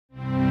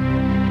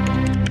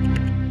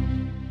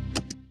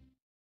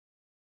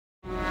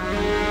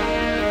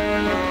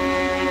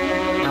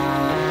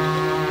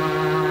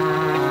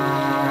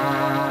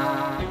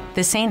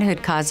The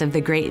sainthood cause of the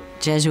great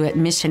Jesuit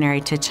missionary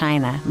to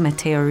China,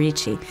 Matteo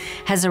Ricci,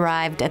 has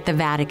arrived at the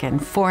Vatican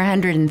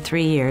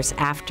 403 years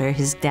after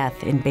his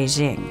death in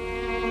Beijing.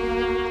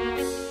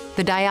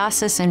 The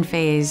diocesan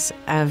phase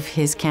of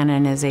his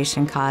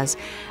canonization cause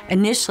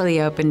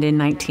initially opened in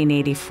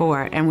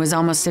 1984 and was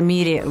almost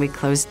immediately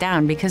closed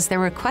down because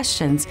there were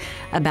questions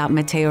about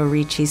Matteo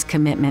Ricci's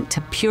commitment to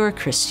pure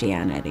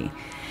Christianity.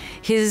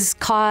 His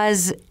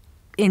cause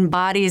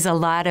embodies a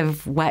lot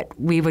of what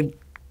we would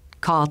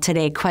call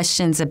today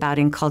questions about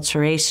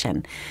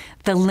inculturation,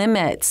 the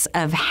limits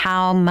of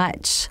how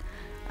much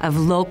of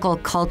local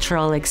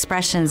cultural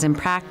expressions and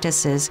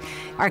practices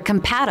are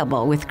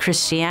compatible with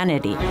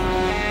Christianity.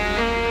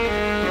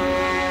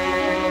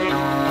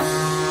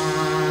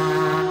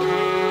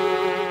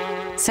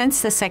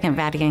 Since the Second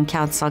Vatican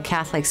Council,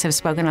 Catholics have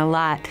spoken a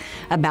lot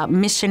about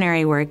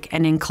missionary work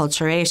and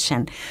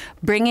inculturation,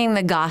 bringing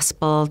the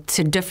gospel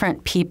to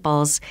different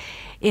peoples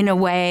in a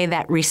way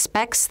that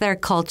respects their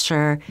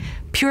culture,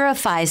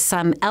 purifies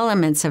some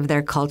elements of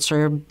their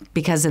culture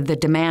because of the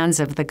demands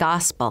of the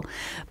gospel,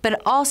 but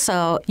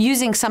also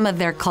using some of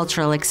their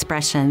cultural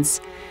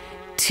expressions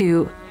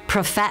to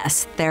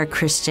profess their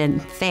Christian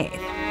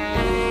faith.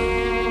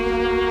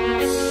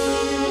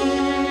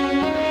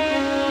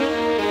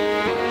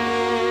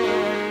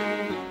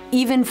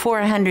 Even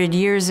 400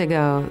 years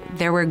ago,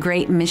 there were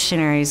great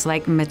missionaries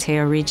like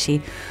Matteo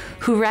Ricci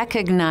who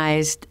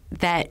recognized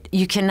that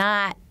you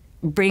cannot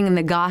bring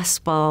the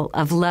gospel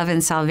of love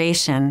and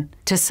salvation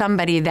to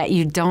somebody that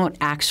you don't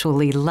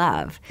actually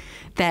love.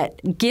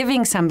 That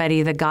giving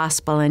somebody the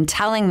gospel and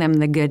telling them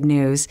the good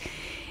news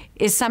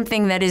is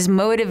something that is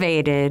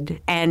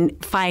motivated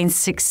and finds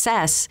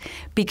success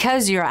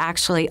because you're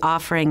actually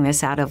offering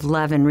this out of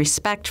love and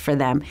respect for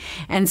them.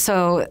 And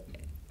so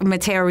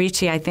Matteo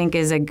Ricci, I think,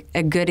 is a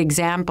good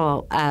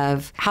example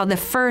of how the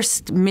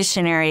first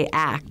missionary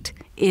act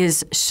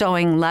is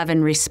showing love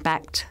and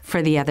respect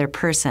for the other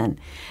person.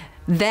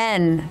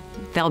 Then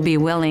they'll be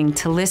willing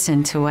to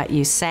listen to what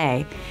you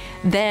say.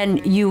 Then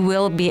you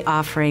will be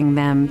offering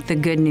them the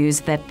good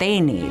news that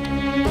they need.